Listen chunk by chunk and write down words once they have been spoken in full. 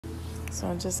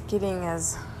So just getting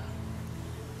as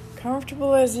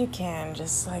comfortable as you can.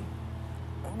 Just like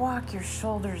walk your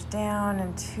shoulders down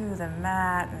into the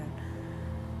mat and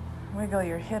wiggle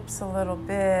your hips a little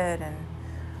bit and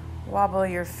wobble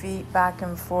your feet back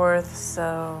and forth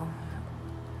so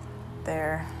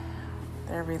they're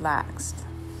relaxed.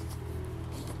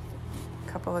 A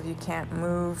couple of you can't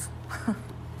move. A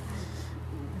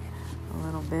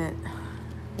little bit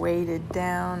weighted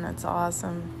down. That's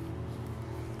awesome.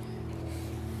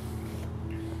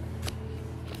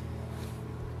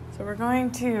 So we're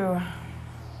going to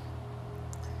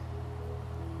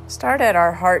start at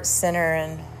our heart center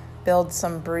and build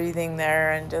some breathing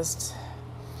there and just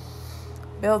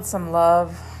build some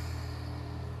love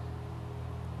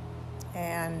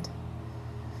and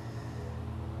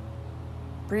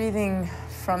breathing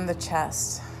from the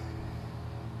chest,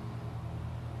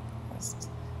 just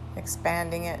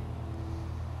expanding it,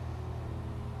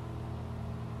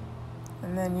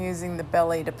 and then using the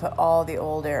belly to put all the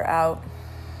old air out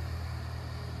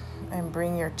and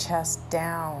bring your chest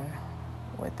down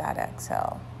with that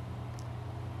exhale.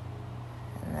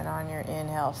 And then on your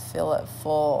inhale, fill it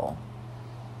full.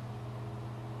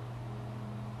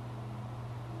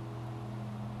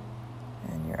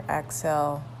 And your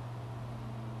exhale,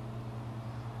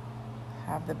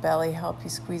 have the belly help you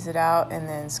squeeze it out, and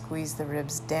then squeeze the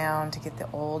ribs down to get the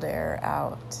old air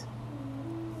out.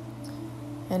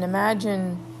 And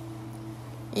imagine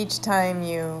each time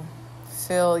you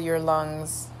fill your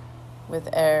lungs with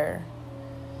air,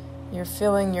 you're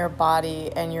filling your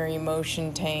body and your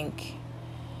emotion tank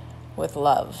with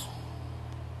love.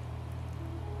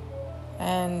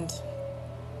 And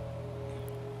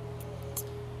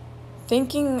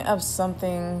thinking of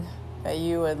something that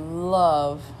you would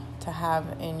love to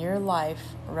have in your life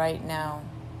right now.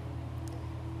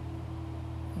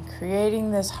 And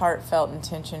creating this heartfelt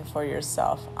intention for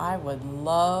yourself. I would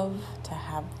love to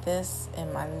have this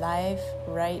in my life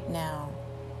right now.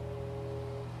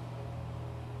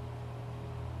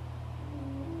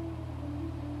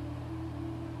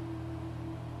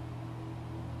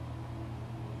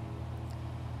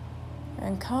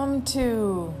 And come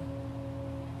to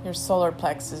your solar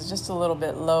plexus, just a little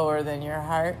bit lower than your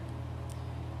heart.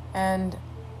 And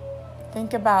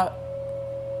think about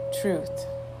truth.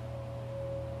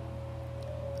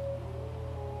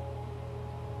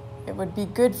 It would be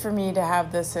good for me to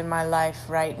have this in my life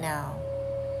right now.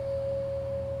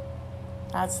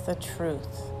 That's the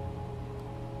truth.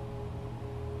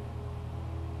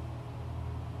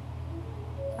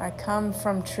 I come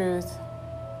from truth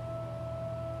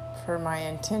for my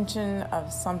intention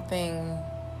of something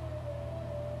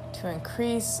to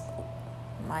increase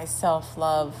my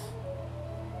self-love,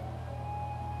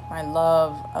 my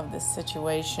love of the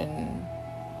situation,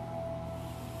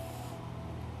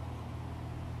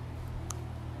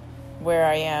 where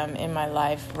I am in my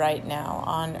life right now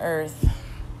on earth.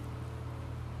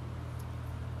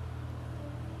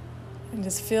 And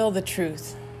just feel the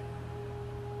truth.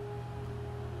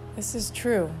 This is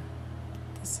true.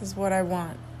 This is what I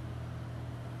want.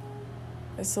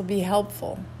 This will be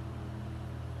helpful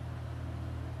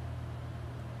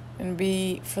and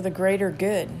be for the greater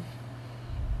good,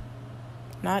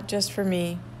 not just for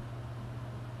me.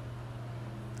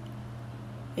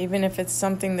 Even if it's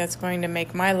something that's going to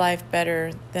make my life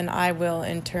better, then I will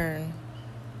in turn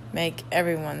make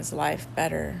everyone's life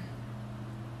better.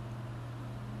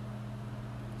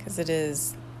 Because it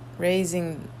is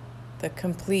raising the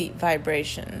complete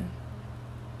vibration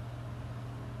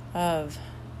of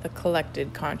the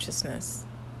collected consciousness.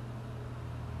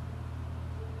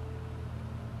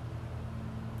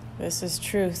 This is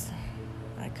truth.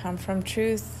 I come from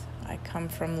truth. I come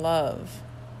from love.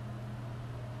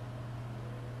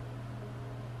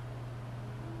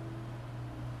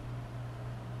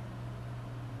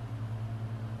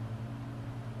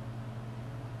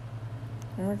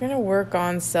 And we're going to work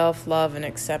on self-love and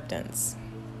acceptance.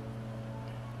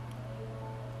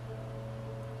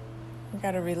 We've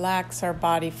got to relax our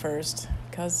body first,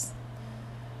 because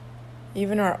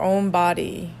even our own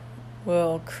body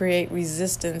will create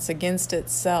resistance against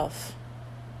itself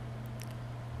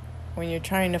when you're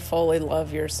trying to fully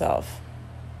love yourself.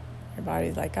 Your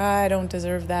body's like, I don't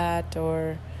deserve that,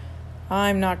 or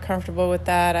I'm not comfortable with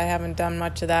that. I haven't done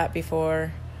much of that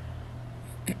before.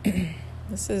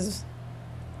 This is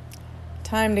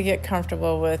time to get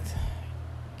comfortable with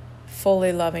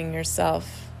fully loving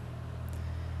yourself.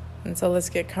 And so let's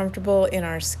get comfortable in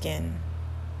our skin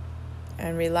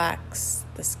and relax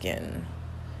the skin.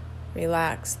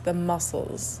 Relax the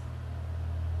muscles.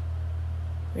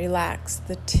 Relax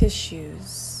the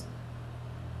tissues.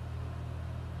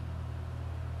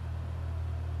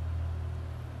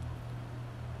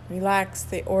 Relax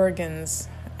the organs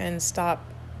and stop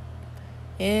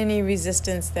any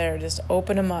resistance there. Just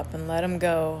open them up and let them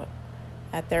go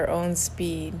at their own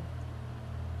speed.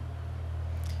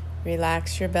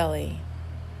 Relax your belly.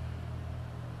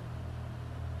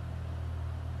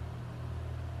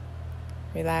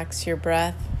 Relax your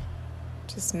breath,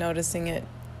 just noticing it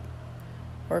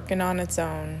working on its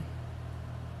own.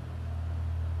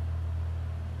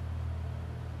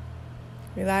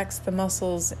 Relax the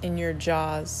muscles in your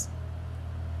jaws.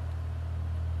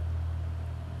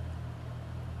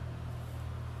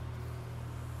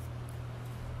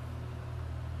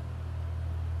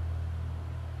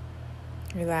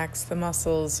 Relax the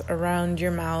muscles around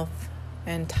your mouth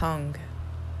and tongue.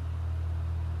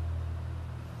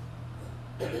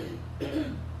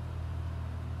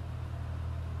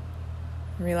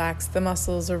 Relax the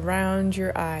muscles around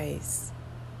your eyes.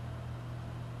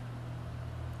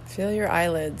 Feel your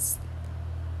eyelids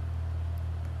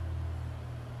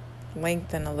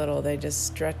lengthen a little. They just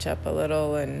stretch up a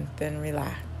little and then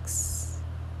relax.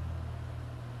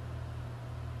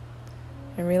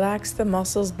 And relax the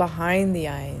muscles behind the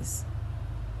eyes.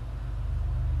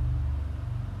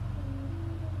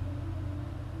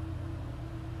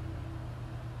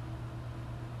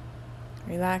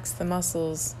 Relax the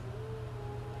muscles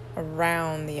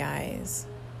around the eyes.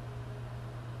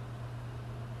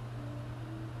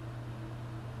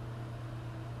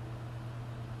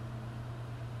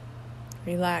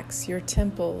 Relax your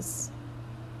temples.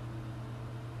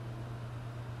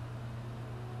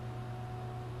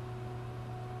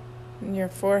 And your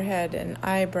forehead and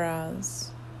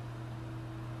eyebrows.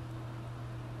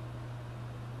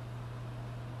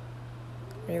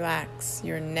 Relax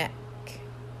your neck.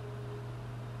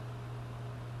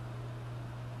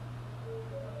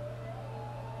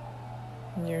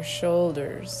 And your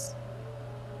shoulders.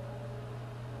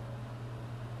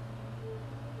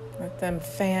 Let them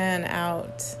fan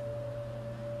out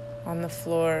on the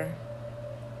floor.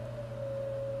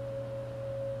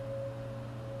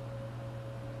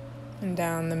 And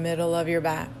down the middle of your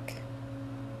back.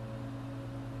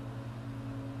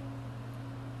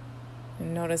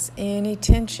 And notice any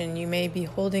tension you may be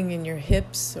holding in your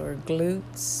hips or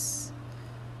glutes.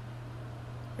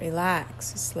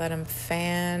 Relax, just let them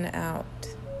fan out.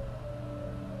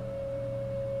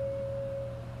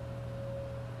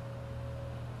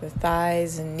 The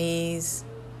thighs and knees.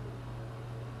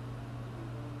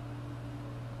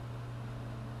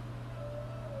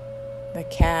 The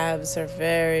calves are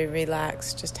very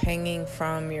relaxed, just hanging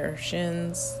from your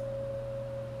shins.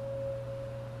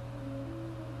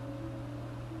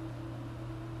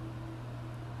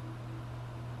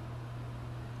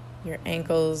 Your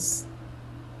ankles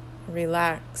are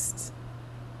relaxed,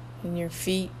 and your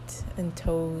feet and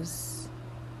toes.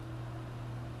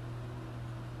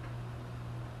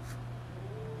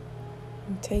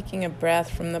 And taking a breath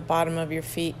from the bottom of your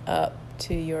feet up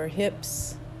to your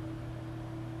hips.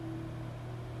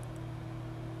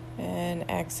 And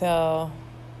exhale.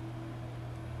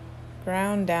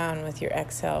 Ground down with your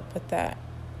exhale. Put that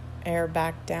air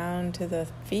back down to the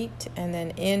feet. And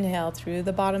then inhale through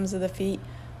the bottoms of the feet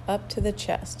up to the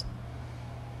chest.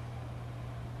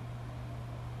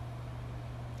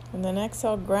 And then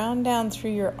exhale, ground down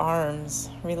through your arms,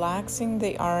 relaxing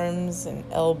the arms and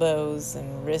elbows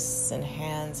and wrists and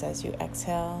hands as you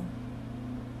exhale.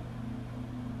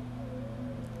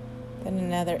 Then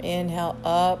another inhale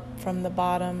up from the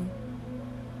bottom,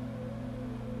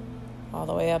 all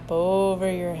the way up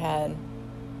over your head.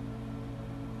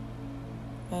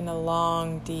 And a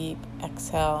long, deep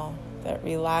exhale that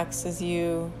relaxes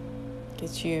you,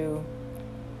 gets you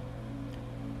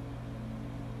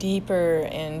deeper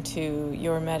into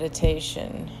your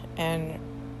meditation and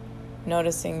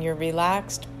noticing your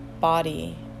relaxed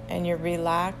body and your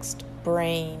relaxed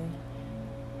brain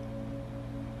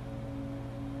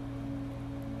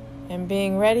and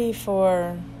being ready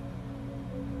for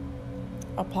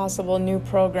a possible new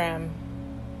program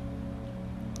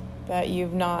that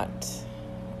you've not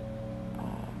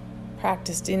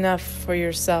practiced enough for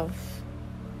yourself.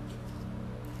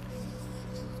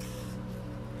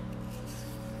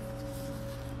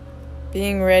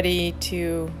 Being ready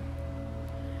to,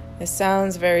 it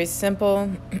sounds very simple,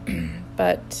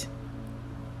 but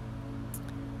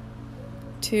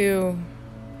to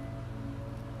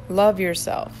love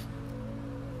yourself.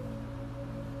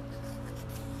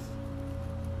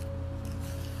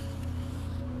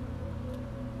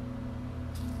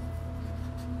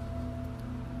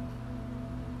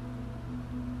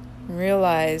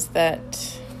 Realize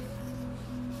that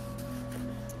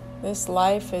this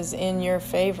life is in your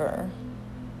favor.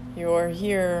 You're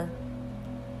here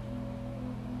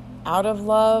out of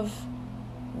love,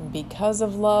 because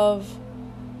of love,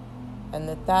 and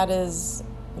that is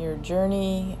your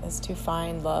journey, is to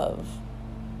find love.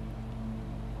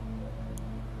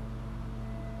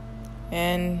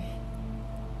 And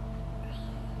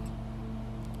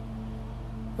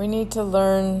we need to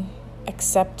learn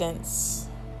acceptance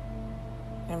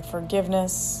and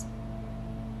forgiveness,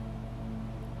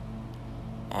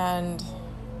 and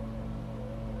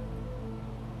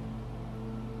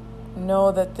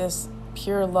know that this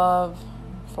pure love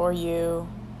for you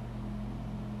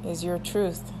is your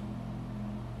truth,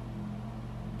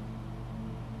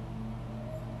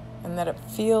 and that it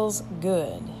feels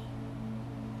good.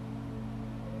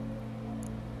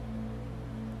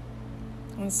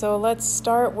 And so let's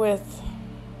start with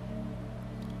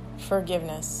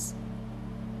forgiveness.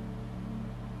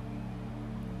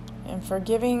 And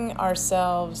forgiving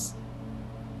ourselves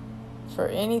for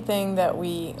anything that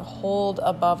we hold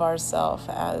above ourselves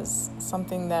as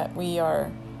something that we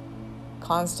are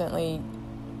constantly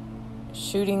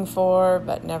shooting for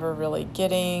but never really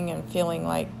getting, and feeling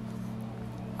like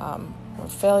we're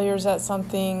failures at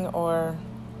something, or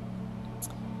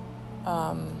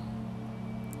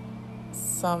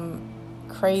some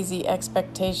crazy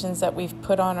expectations that we've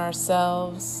put on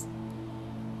ourselves,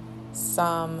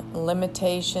 some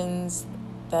limitations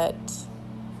that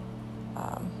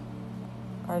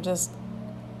are just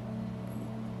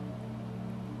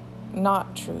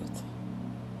not truth.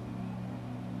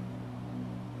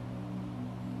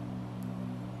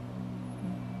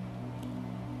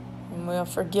 And we'll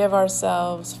forgive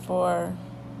ourselves for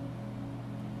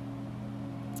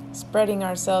spreading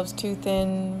ourselves too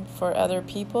thin for other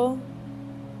people.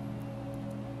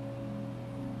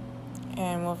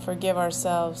 And we'll forgive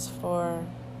ourselves for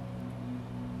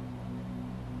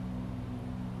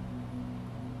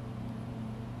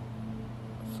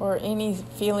any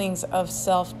feelings of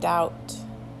self-doubt.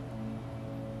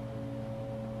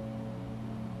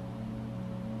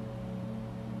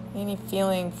 Any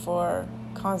feeling for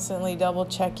constantly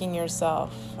double-checking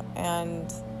yourself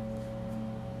and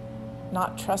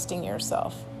not trusting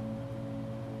yourself.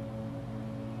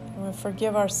 And we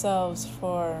forgive ourselves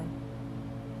for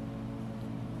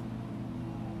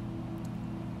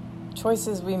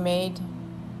choices we made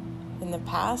in the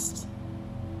past,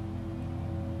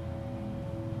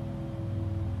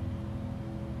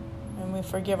 and we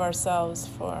forgive ourselves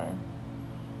for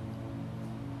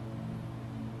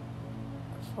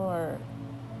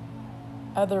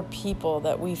other people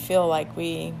that we feel like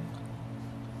we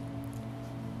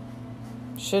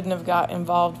shouldn't have got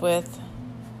involved with,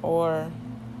 or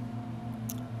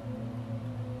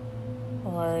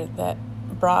that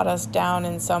brought us down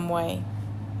in some way.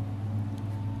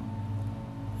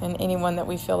 And anyone that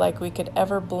we feel like we could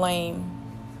ever blame,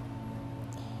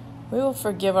 we will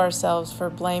forgive ourselves for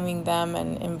blaming them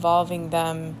and involving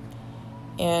them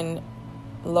in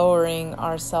lowering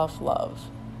our self-love.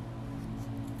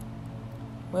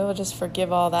 We will just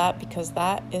forgive all that, because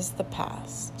that is the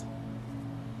past.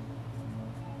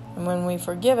 And when we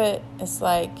forgive it, it's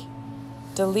like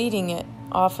deleting it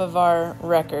off of our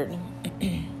record.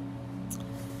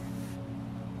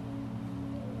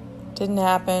 Didn't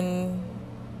happen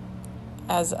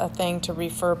as a thing to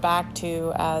refer back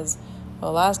to as,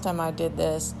 well, last time I did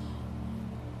this,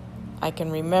 I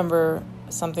can remember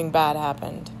something bad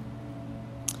happened.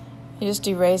 You just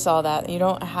erase all that. You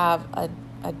don't have a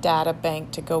data bank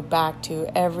to go back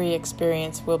to. Every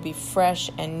experience will be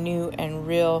fresh and new and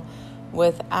real,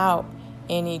 without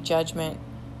any judgment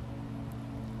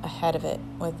ahead of it,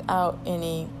 without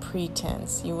any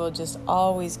pretense. You will just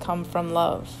always come from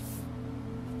love.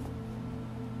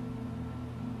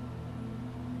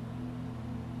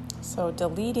 So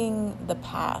deleting the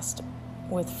past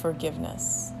with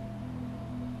forgiveness,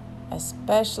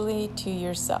 especially to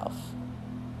yourself.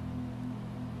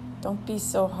 Don't be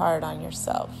so hard on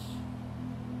yourself.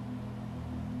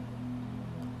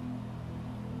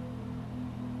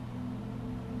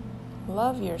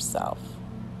 Love yourself.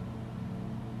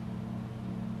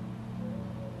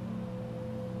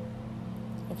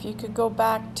 If you could go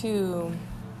back to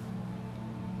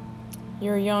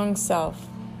your young self,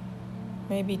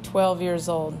 maybe 12 years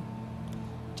old,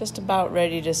 just about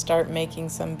ready to start making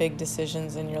some big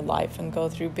decisions in your life and go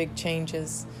through big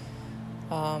changes,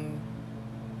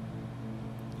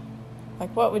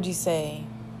 like what would you say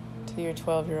to your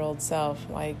 12-year-old self?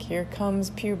 Like, here comes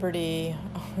puberty.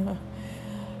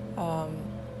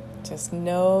 Just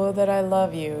know that I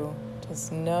love you.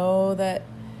 Just know that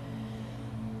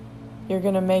you're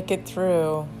going to make it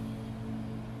through.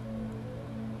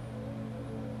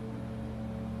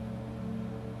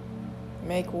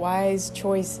 Make wise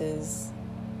choices.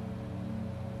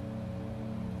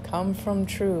 come from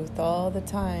truth all the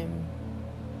time.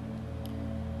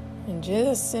 And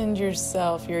just send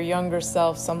yourself, your younger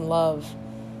self, some love.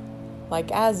 Like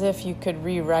as if you could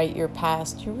rewrite your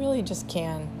past. You really just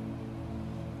can.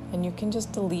 And you can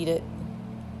just delete it.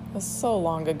 It was so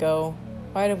long ago.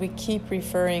 Why do we keep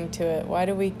referring to it? Why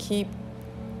do we keep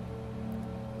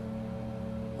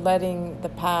letting the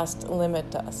past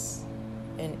limit us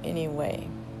in any way?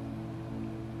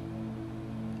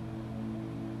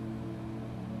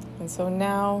 And so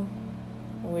now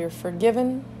we're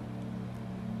forgiven.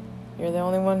 You're the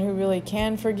only one who really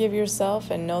can forgive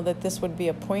yourself, and know that this would be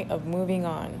a point of moving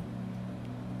on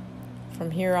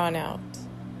from here on out.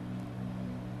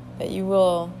 That you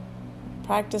will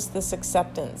practice this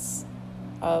acceptance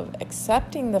of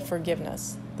accepting the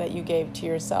forgiveness that you gave to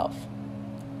yourself.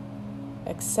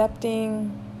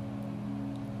 Accepting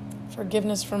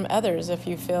forgiveness from others if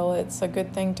you feel it's a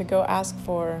good thing to go ask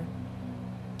for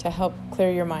to help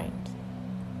clear your mind.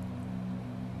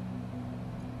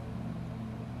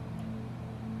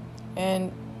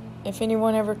 And if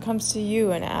anyone ever comes to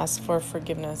you and asks for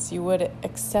forgiveness, you would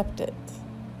accept it.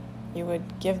 You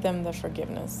would give them the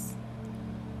forgiveness.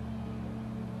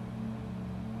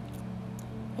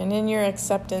 And in your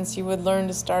acceptance, you would learn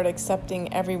to start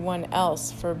accepting everyone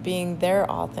else for being their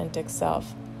authentic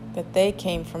self, that they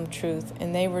came from truth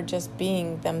and they were just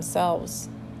being themselves.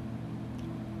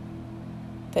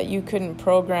 That you couldn't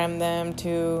program them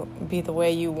to be the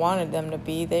way you wanted them to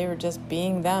be. They were just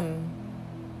being them.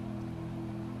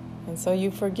 And so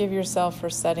you forgive yourself for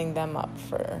setting them up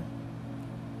for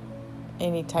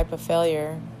any type of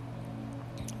failure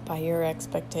by your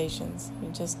expectations. You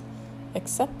just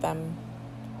accept them.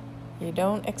 You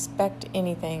don't expect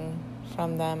anything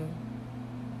from them.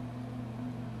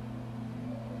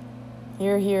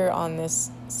 You're here on this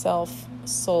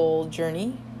self-soul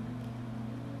journey,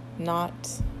 not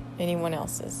anyone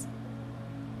else's.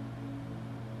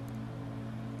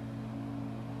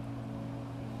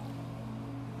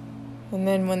 And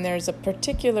then when there's a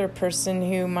particular person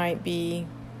who might be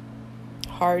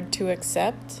hard to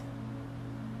accept,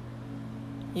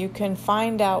 you can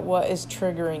find out what is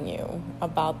triggering you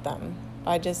about them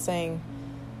by just saying,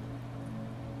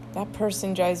 that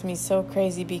person drives me so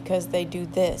crazy because they do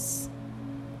this.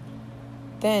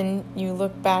 Then you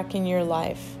look back in your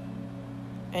life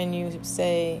and you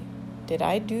say, did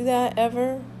I do that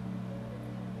ever?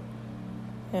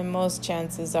 And most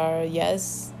chances are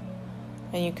yes.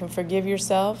 And you can forgive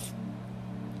yourself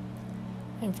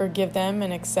and forgive them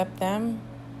and accept them.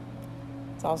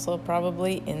 It's also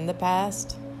probably in the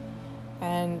past.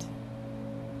 And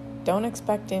don't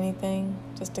expect anything,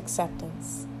 just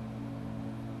acceptance.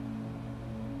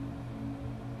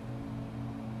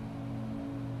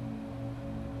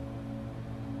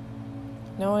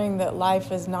 Knowing that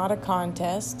life is not a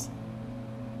contest.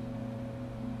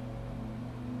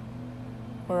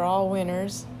 We're all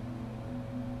winners.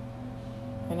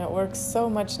 And it works so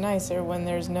much nicer when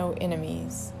there's no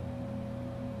enemies.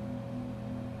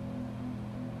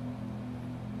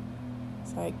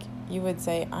 It's like you would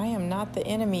say, I am not the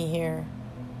enemy here.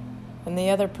 And the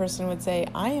other person would say,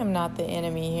 I am not the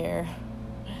enemy here.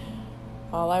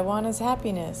 All I want is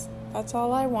happiness. That's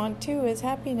all I want too, is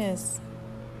happiness.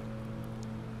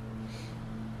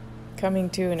 Coming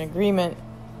to an agreement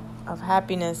of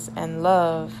happiness and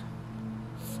love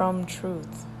from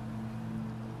truth.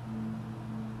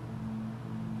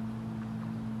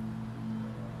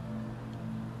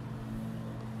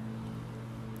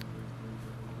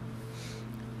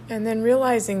 And then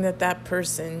realizing that that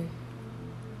person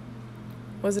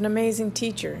was an amazing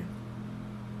teacher.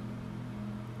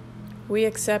 We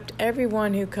accept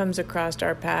everyone who comes across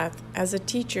our path as a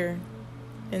teacher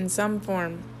in some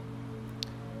form.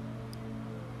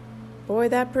 Boy,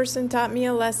 that person taught me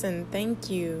a lesson. Thank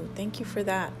you. Thank you for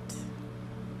that.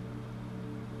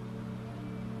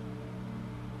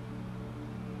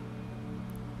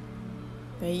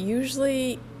 They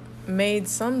usually made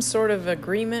some sort of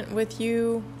agreement with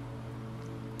you,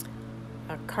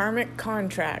 a karmic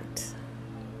contract,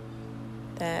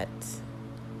 that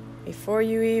before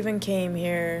you even came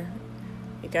here,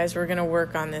 you guys were going to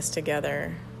work on this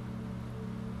together.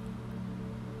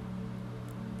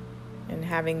 And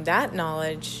having that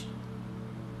knowledge,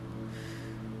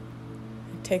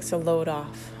 it takes a load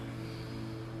off.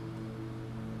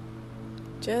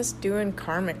 Just doing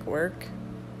karmic work.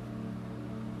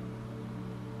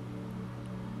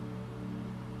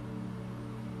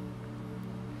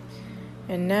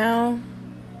 And now,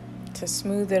 to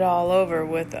smooth it all over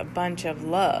with a bunch of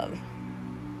love.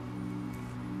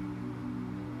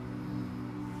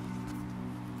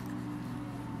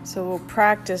 So we'll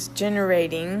practice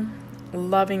generating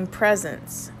loving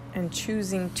presence and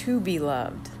choosing to be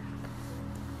loved.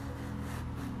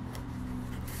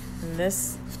 And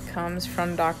this comes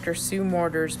from Dr. Sue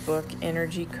Morter's book,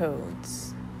 Energy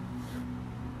Codes.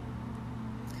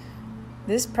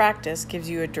 This practice gives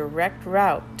you a direct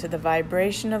route to the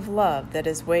vibration of love that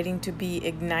is waiting to be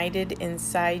ignited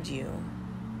inside you.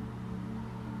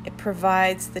 It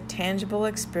provides the tangible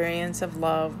experience of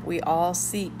love we all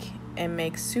seek and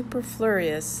makes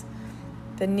superfluous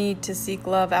the need to seek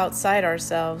love outside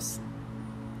ourselves.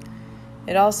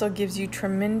 It also gives you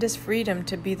tremendous freedom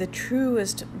to be the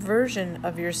truest version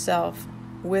of yourself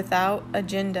without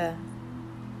agenda.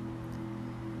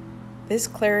 This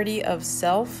clarity of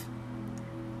self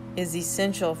is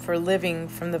essential for living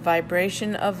from the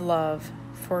vibration of love,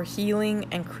 for healing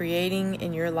and creating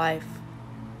in your life.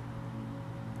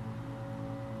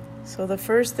 So the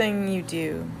first thing you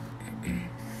do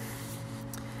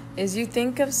is you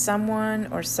think of someone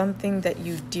or something that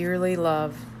you dearly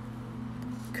love.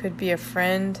 Could be a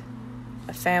friend,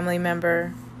 a family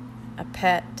member, a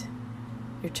pet,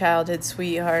 your childhood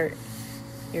sweetheart,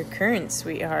 your current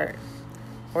sweetheart,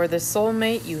 or the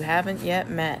soulmate you haven't yet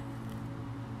met.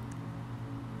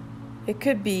 It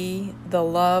could be the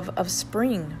love of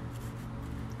spring,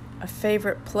 a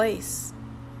favorite place,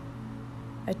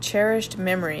 a cherished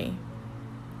memory,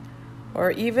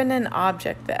 or even an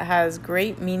object that has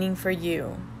great meaning for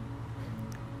you.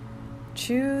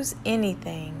 Choose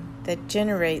anything that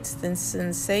generates the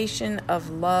sensation of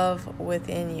love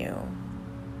within you.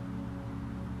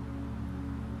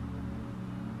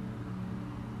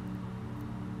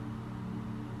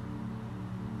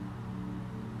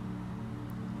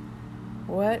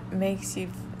 What makes you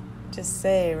just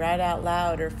say right out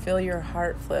loud or feel your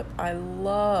heart flip, I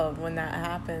love when that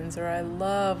happens, or I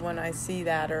love when I see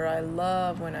that, or I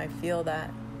love when I feel that?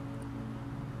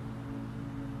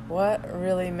 What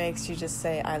really makes you just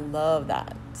say, I love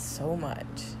that so much?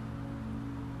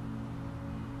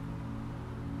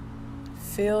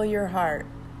 Fill your heart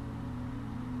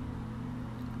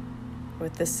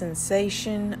with the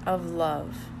sensation of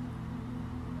love.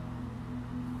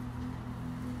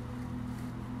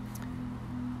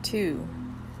 2,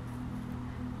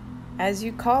 as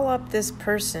you call up this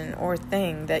person or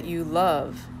thing that you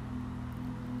love,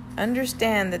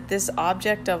 understand that this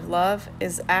object of love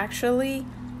is actually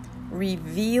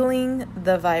revealing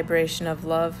the vibration of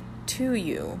love to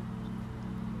you.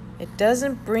 It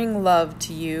doesn't bring love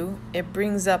to you, it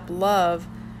brings up love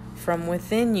from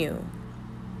within you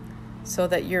so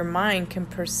that your mind can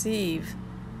perceive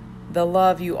the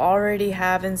love you already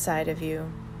have inside of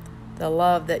you, the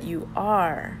love that you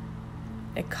are.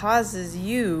 It causes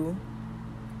you,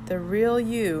 the real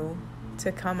you,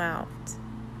 to come out.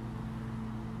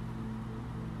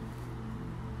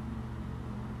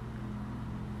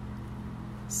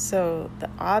 So the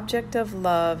object of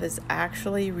love is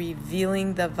actually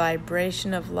revealing the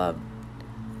vibration of love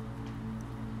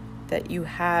that you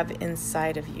have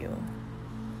inside of you.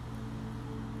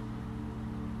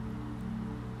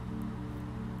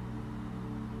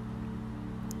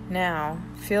 Now,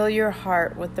 fill your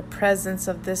heart with the presence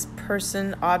of this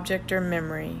person, object, or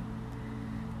memory.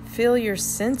 Fill your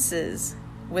senses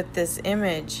with this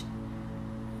image.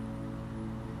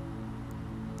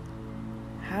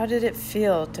 How did it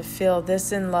feel to feel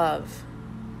this in love?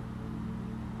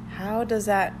 How does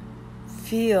that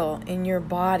feel in your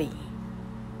body?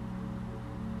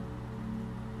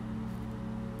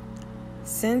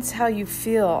 Sense how you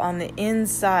feel on the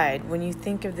inside when you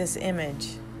think of this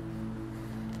image.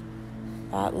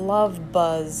 That love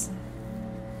buzz.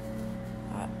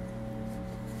 That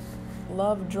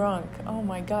love drunk. Oh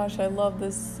my gosh, I love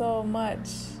this so much.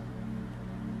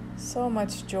 So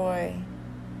much joy.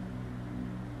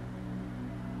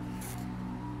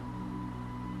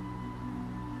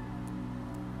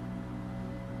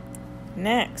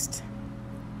 Next,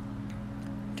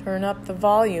 turn up the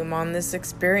volume on this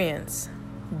experience.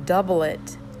 Double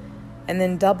it, and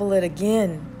then double it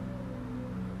again.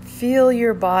 Feel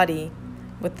your body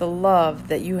with the love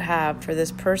that you have for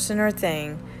this person or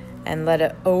thing, and let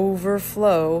it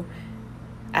overflow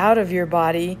out of your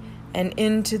body and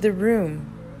into the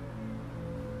room.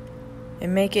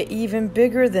 And make it even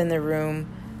bigger than the room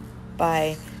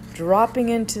by dropping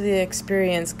into the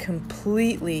experience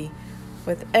completely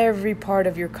with every part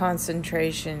of your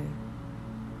concentration.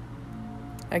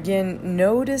 Again,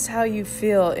 notice how you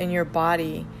feel in your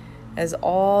body as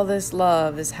all this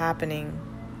love is happening.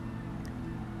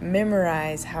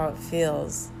 Memorize how it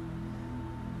feels.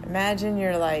 Imagine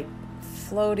you're like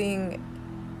floating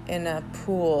in a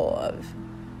pool of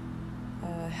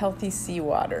healthy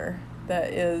seawater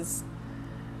that is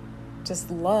just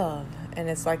love and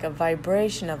it's like a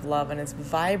vibration of love, and it's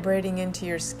vibrating into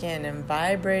your skin and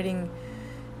vibrating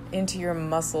into your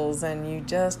muscles, and you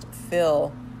just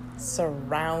feel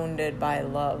surrounded by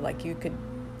love, like you could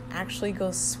actually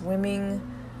go swimming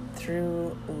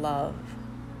through love.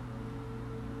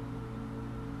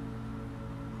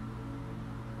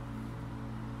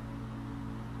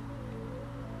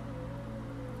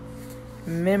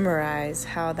 Memorize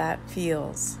how that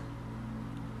feels.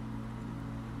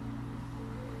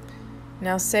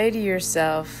 Now say to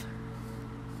yourself,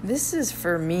 this is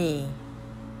for me.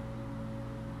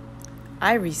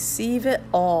 I receive it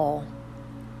all.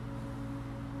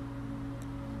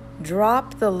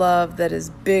 Drop the love that is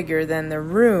bigger than the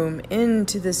room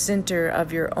into the center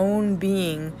of your own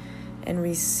being and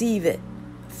receive it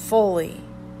fully.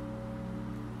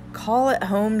 Call it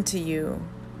home to you.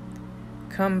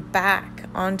 Come back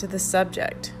onto the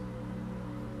subject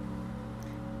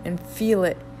and feel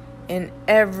it in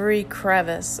every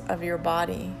crevice of your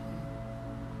body.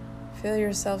 Feel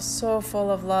yourself so full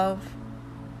of love.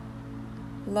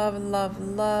 Love, love,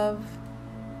 love.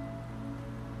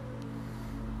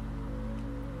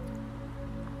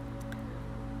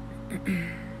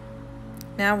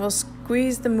 Now we'll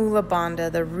squeeze the Mula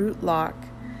Bandha, the root lock,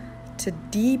 to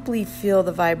deeply feel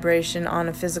the vibration on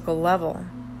a physical level.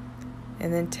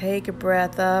 And then take a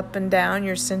breath up and down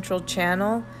your central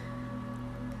channel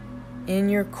in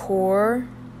your core,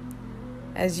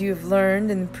 as you've learned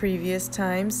in previous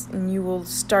times, and you will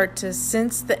start to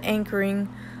sense the anchoring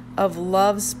of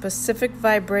love's specific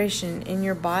vibration in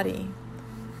your body.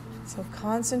 So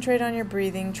concentrate on your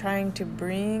breathing, trying to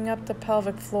bring up the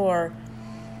pelvic floor,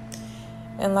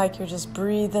 and like you're just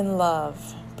breathing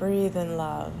love,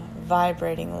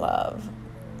 vibrating love,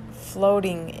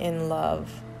 floating in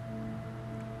love.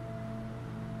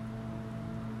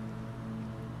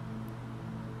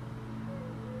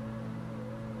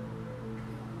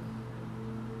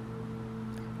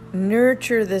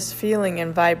 Nurture this feeling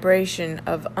and vibration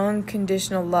of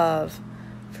unconditional love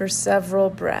for several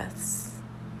breaths.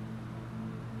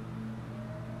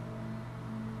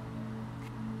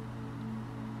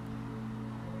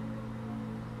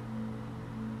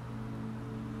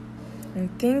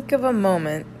 And think of a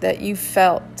moment that you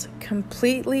felt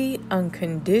completely,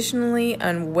 unconditionally,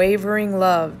 unwavering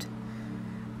loved.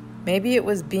 Maybe it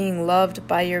was being loved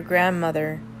by your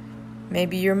grandmother,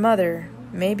 maybe your mother,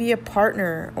 maybe a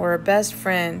partner or a best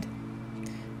friend.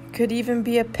 It could even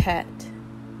be a pet.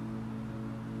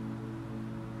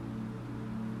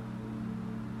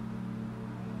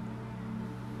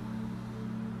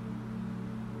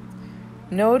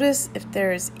 Notice if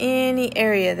there is any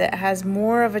area that has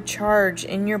more of a charge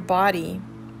in your body,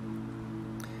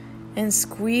 and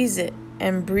squeeze it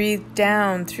and breathe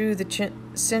down through the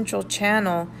central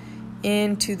channel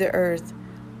into the earth,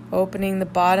 opening the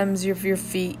bottoms of your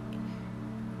feet.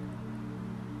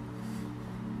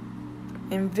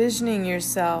 Envisioning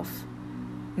yourself,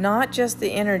 not just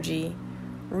the energy,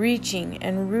 reaching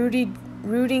and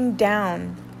rooting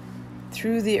down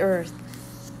through the earth.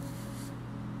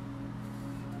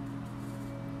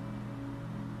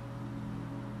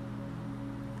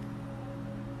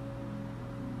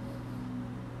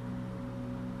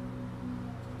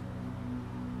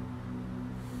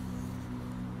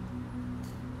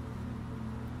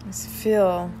 Just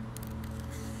feel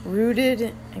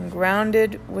rooted and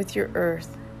grounded with your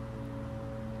earth,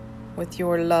 with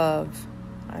your love.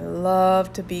 I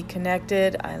love to be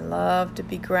connected. I love to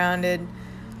be grounded.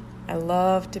 I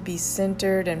love to be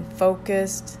centered and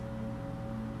focused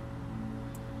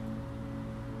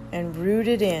and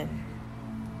rooted in.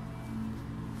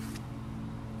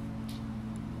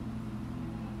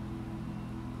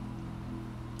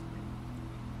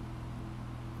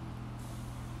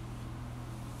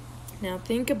 Now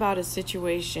think about a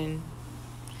situation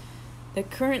that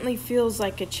currently feels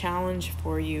like a challenge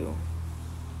for you.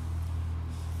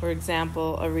 For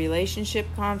example, a relationship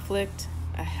conflict,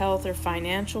 a health or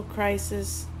financial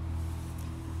crisis,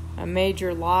 a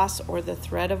major loss or the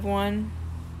threat of one.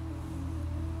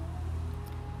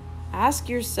 Ask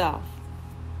yourself,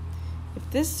 if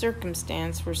this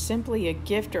circumstance were simply a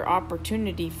gift or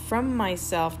opportunity from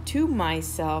myself to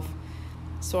myself,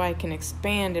 so I can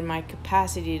expand in my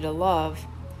capacity to love,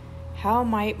 how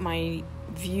might my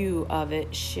view of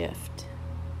it shift?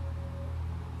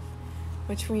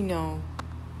 Which we know.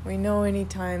 We know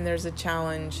anytime there's a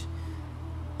challenge,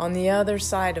 on the other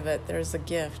side of it, there's a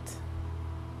gift.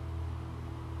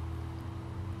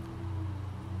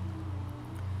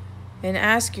 And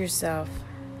ask yourself,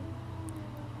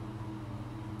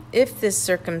 if this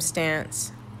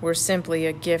circumstance were simply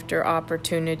a gift or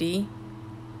opportunity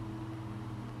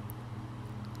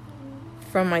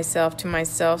from myself to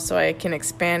myself so I can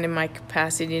expand in my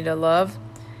capacity to love,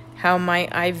 how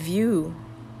might I view?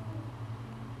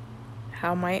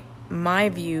 How might my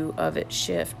view of it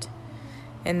shift?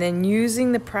 And then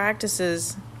using the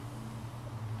practices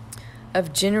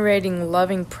of generating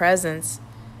loving presence,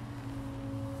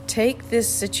 take this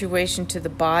situation to the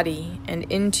body and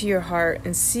into your heart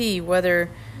and see whether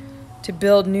to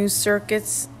build new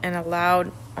circuits and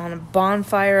allow on a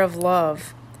bonfire of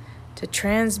love to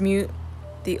transmute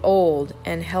the old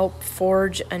and help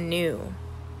forge anew.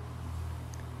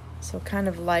 So kind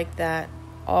of like that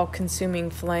all-consuming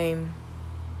flame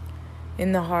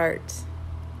in the heart.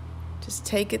 Just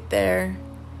take it there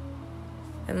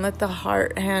and let the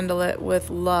heart handle it with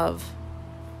love.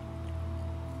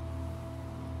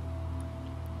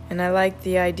 And I like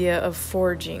the idea of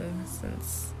forging,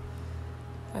 since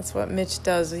that's what Mitch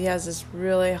does. He has this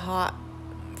really hot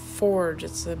forge.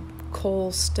 It's a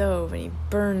coal stove, and he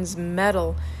burns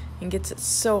metal and gets it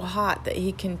so hot that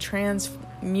he can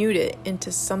transmute it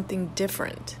into something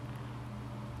different.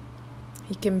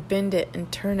 He can bend it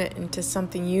and turn it into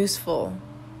something useful.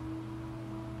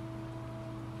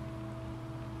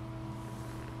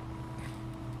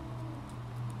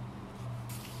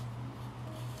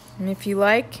 And if you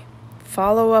like,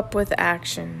 follow up with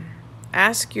action.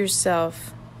 Ask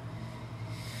yourself,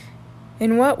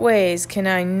 in what ways can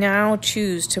I now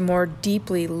choose to more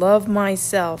deeply love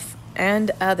myself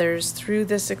and others through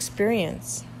this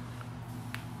experience?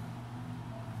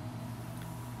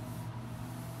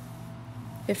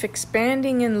 If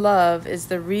expanding in love is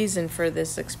the reason for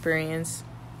this experience,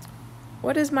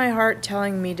 what is my heart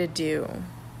telling me to do?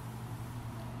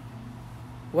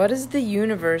 What is the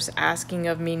universe asking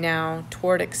of me now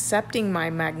toward accepting my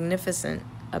magnificent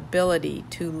ability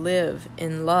to live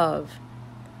in love?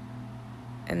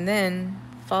 And then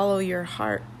follow your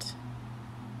heart.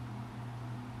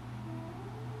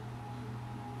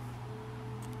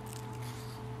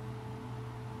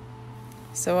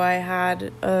 So I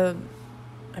had an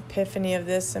epiphany of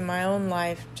this in my own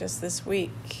life just this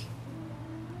week.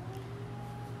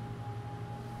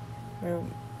 I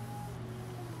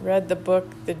read the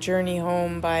book The Journey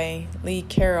Home by Lee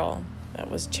Carroll that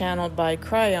was channeled by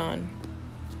Cryon.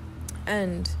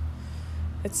 And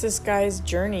it's this guy's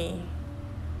journey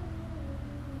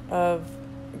of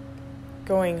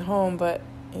going home, but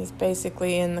he's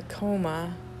basically in the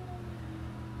coma.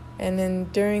 And then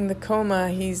during the coma,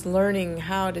 he's learning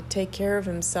how to take care of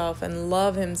himself and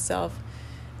love in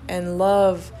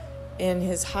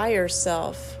his higher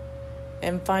self,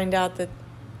 and find out that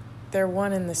they're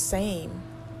one and the same,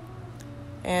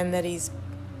 and that he's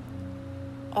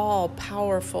all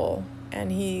powerful,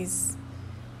 and he's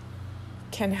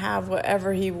can have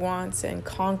whatever he wants and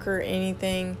conquer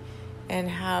anything and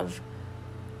have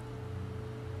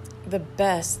the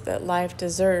best that life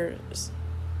deserves,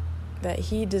 that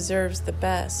he deserves the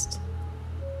best.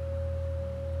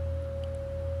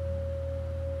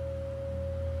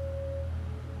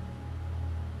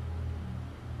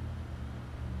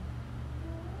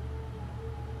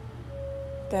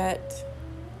 That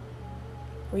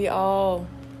we all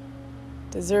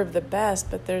deserve the best,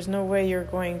 but there's no way you're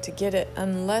going to get it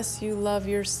unless you love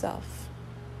yourself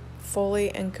fully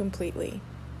and completely.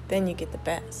 Then you get the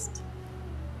best.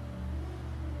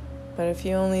 But if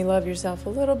you only love yourself a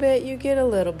little bit, you get a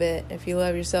little bit. If you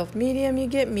love yourself medium, you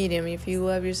get medium. If you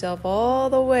love yourself all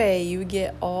the way, you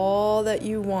get all that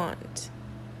you want.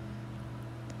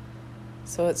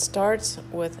 So it starts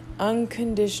with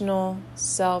unconditional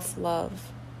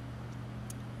self-love.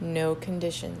 No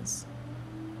conditions.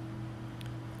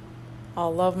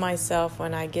 I'll love myself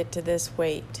when I get to this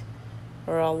weight,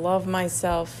 or I'll love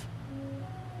myself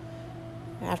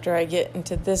after I get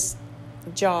into this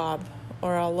job,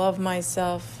 or I'll love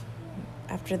myself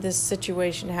after this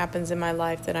situation happens in my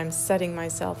life that I'm setting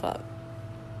myself up.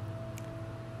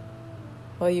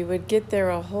 Well, you would get there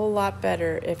a whole lot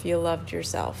better if you loved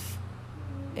yourself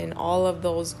in all of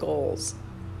those goals.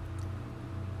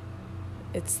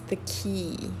 It's the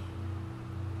key,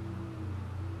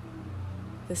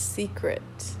 the secret.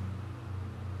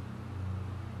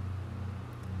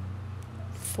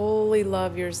 Fully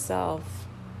love yourself,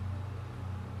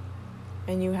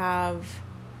 and you have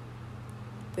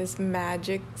this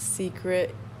magic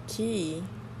secret key.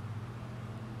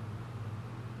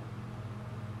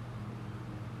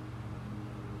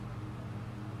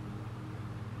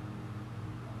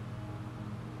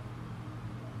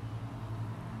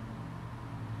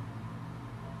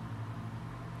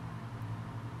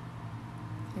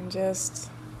 And just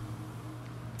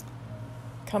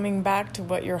coming back to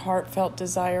what your heartfelt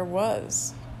desire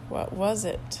was. What was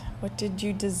it? What did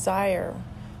you desire?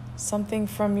 something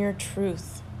from your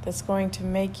truth that's going to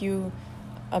make you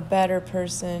a better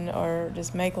person, or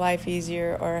just make life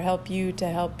easier, or help you to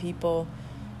help people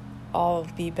all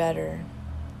be better.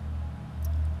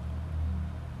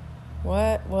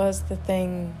 What was the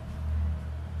thing?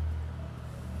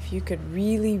 If you could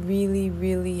really, really,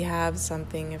 really have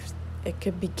something, if it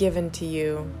could be given to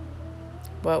you,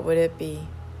 what would it be?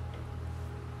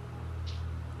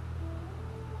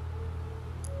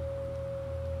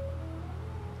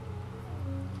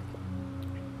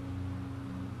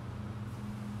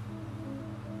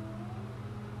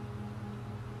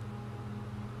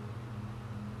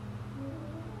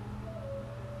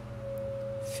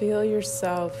 Feel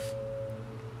yourself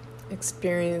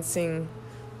experiencing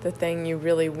the thing you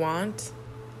really want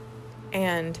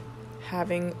and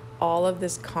having all of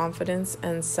this confidence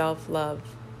and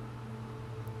self-love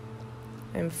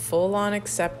and full-on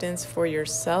acceptance for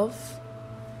yourself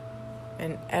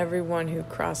and everyone who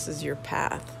crosses your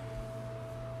path.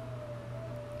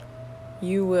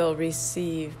 You will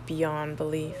receive beyond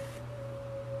belief.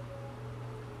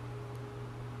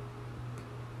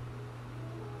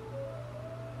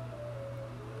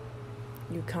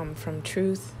 You come from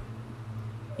truth.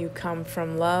 You come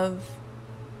from love.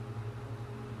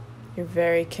 You're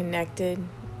very connected.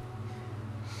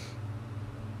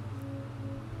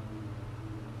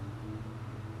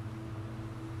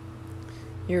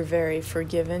 You're very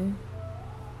forgiven.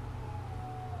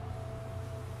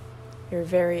 You're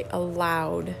very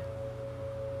allowed.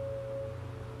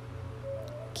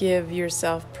 Give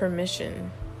yourself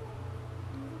permission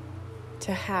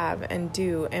to have and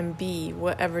do and be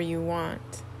whatever you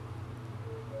want.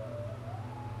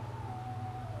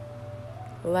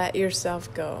 Let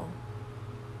yourself go.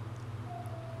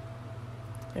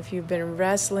 If you've been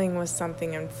wrestling with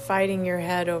something and fighting your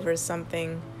head over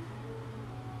something,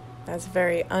 that's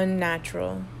very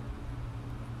unnatural.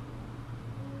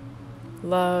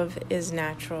 Love is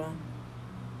natural.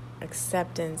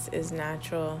 Acceptance is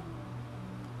natural.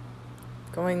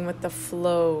 Going with the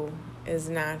flow is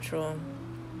natural.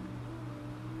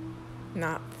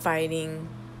 Not fighting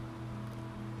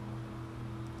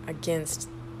against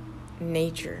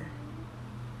nature.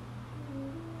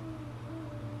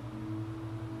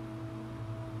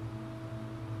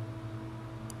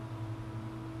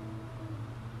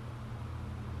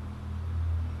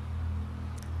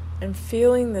 And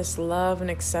feeling this love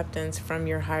and acceptance from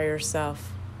your higher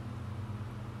self.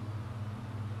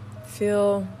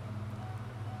 Feel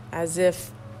as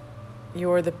if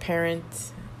you're the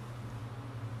parent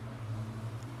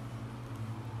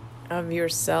of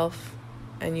yourself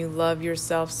and you love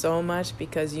yourself so much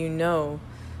because you know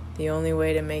the only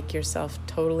way to make yourself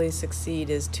totally succeed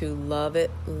is to love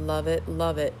it, love it,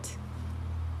 love it.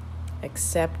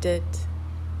 Accept it.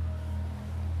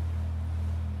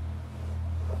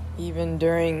 Even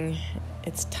during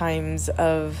its times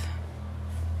of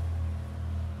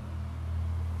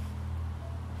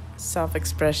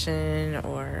self-expression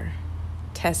or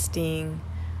testing.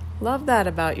 Love that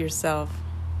about yourself.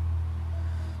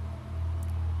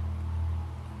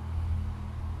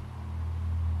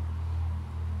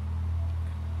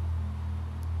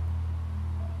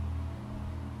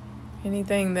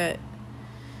 Anything that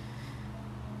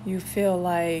you feel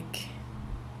like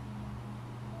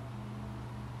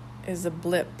is a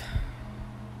blip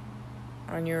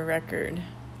on your record,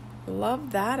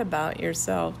 love that about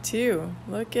yourself too.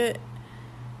 Look at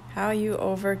how you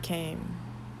overcame.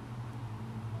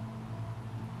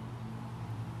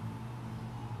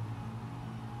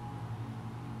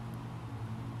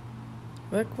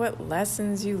 Look what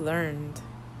lessons you learned.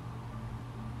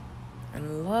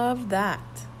 And love that.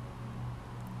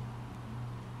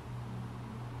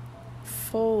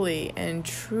 Fully and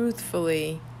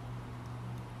truthfully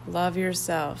love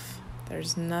yourself.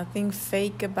 There's nothing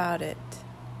fake about it.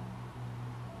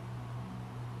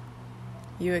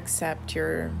 You accept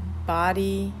your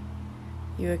body.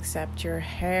 You accept your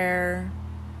hair.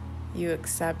 You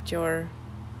accept your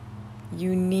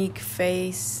unique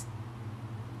face.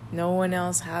 No one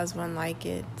else has one like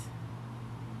it.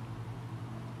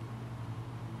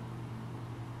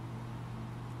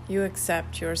 You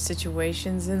accept your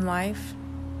situations in life.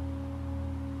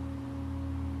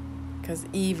 Because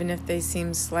even if they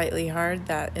seem slightly hard,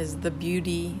 that is the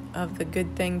beauty of the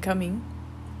good thing coming.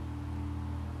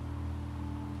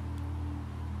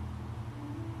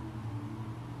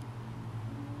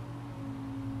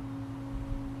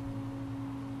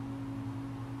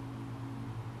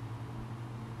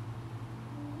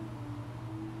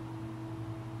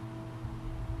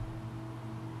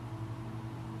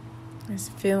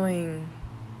 Just feeling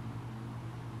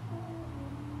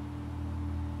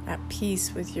at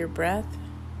peace with your breath,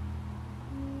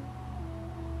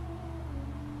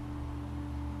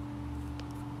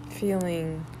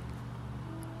 feeling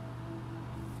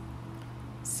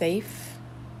safe,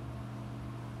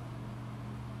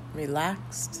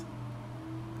 relaxed,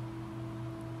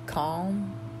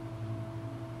 calm,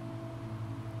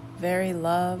 very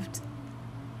loved,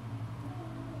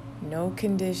 no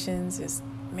conditions, just,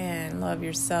 man, love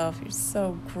yourself, you're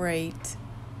so great.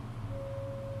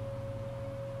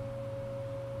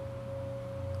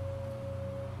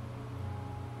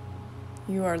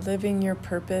 You are living your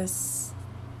purpose.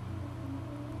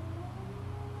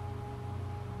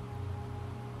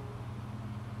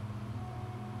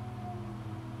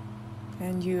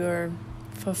 And you are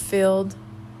fulfilled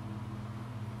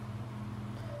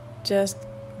just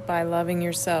by loving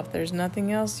yourself. There's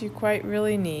nothing else you quite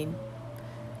really need.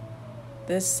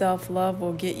 This self-love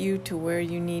will get you to where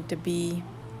you need to be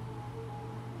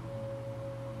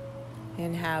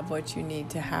and have what you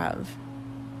need to have.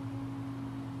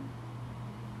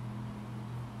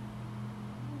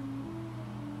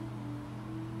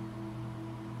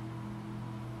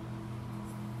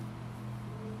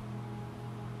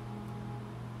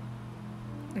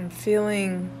 And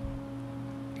feeling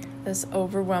this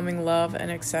overwhelming love and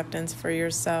acceptance for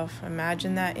yourself.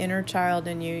 Imagine that inner child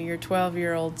in you, your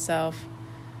 12-year-old self.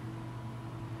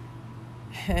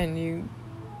 And you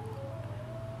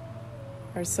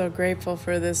are so grateful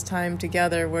for this time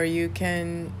together where you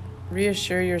can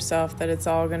reassure yourself that it's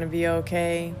all going to be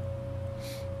okay.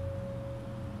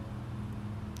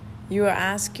 You will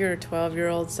ask your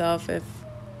 12-year-old self if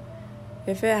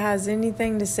it has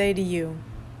anything to say to you.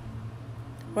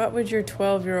 What would your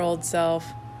 12-year-old self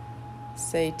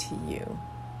say to you?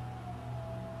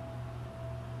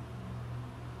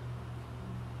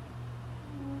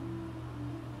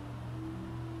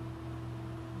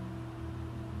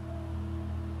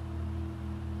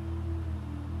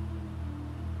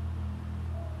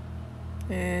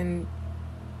 And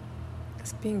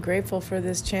just being grateful for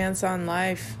this chance on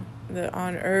life,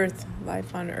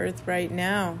 life on earth right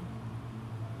now.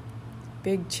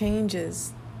 Big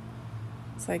changes.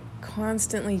 It's like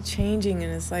constantly changing,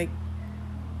 and it's like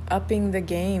upping the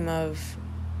game of,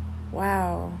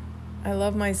 wow, I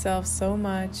love myself so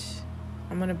much.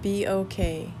 I'm going to be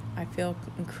okay. I feel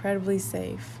incredibly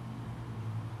safe.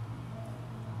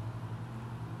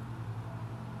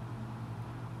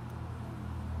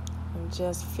 And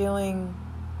just feeling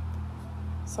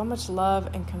so much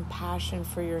love and compassion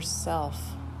for yourself.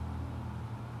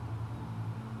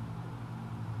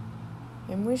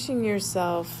 And wishing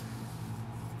yourself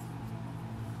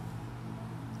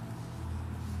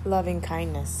loving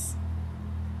kindness.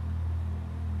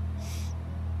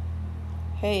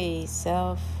 Hey,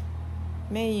 self,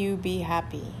 may you be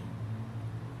happy.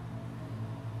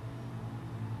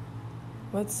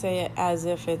 Let's say it as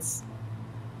if it's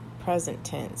present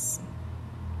tense.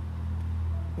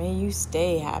 May you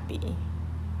stay happy.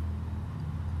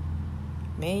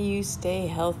 May you stay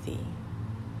healthy.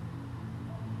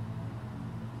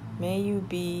 May you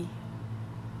be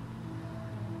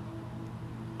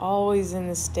always in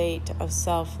the state of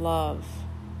self-love.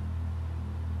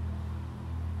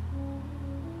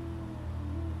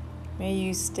 May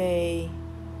you stay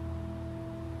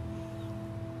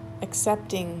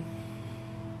accepting.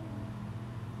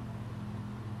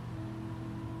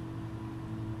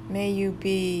 May you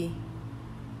be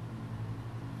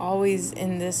always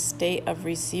in this state of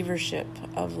receivership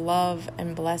of love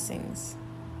and blessings.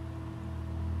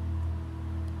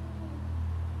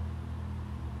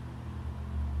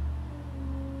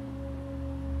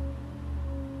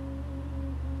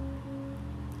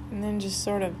 And then just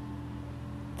sort of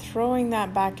throwing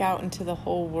that back out into the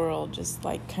whole world, just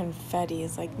like confetti.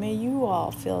 It's like, may you all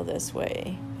feel this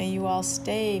way. May you all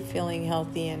stay feeling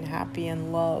healthy and happy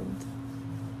and loved.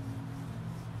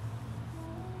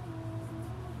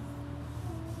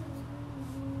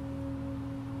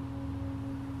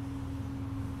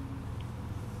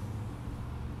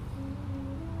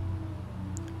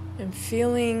 And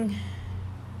feeling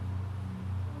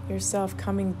yourself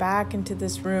coming back into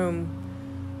this room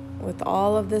with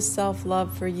all of this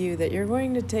self-love for you that you're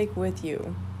going to take with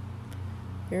you.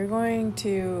 You're going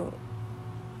to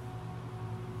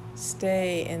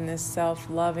stay in this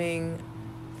self-loving,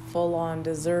 full-on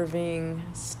deserving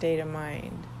state of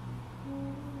mind.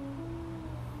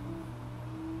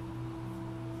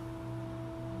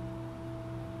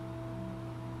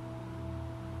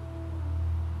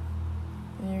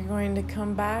 And you're going to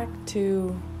come back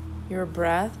to your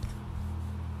breath,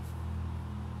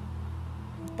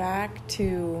 back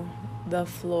to the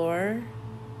floor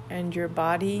and your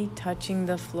body touching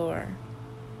the floor.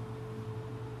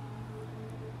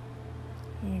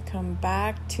 And you come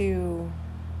back to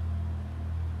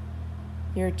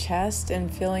your chest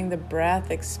and feeling the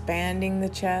breath expanding the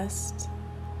chest.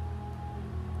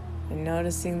 And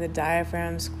noticing the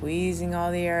diaphragm squeezing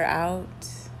all the air out.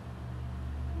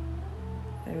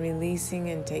 And releasing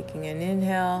and taking an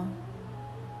inhale.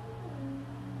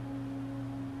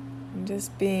 And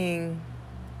just being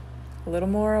a little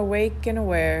more awake and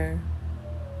aware.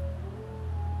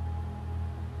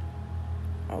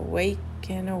 Awake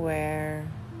and aware.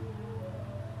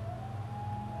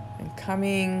 And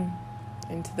coming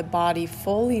into the body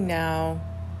fully now.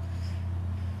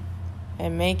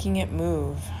 And making it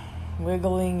move.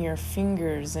 Wiggling your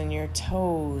fingers and your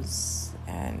toes.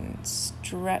 And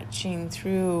stretching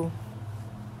through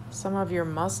some of your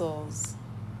muscles.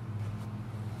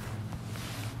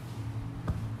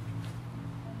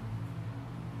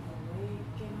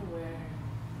 Awake and aware.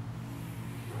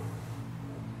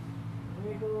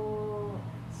 Wiggle,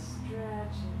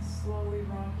 stretch, and slowly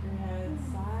rock your head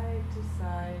side to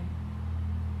side.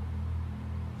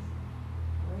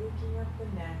 Waking up the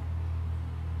neck.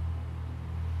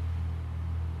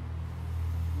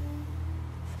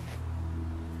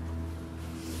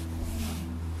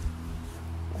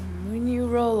 When you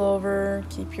roll over,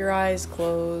 keep your eyes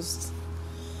closed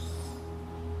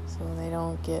so they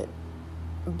don't get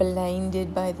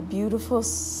blinded by the beautiful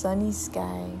sunny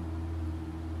sky.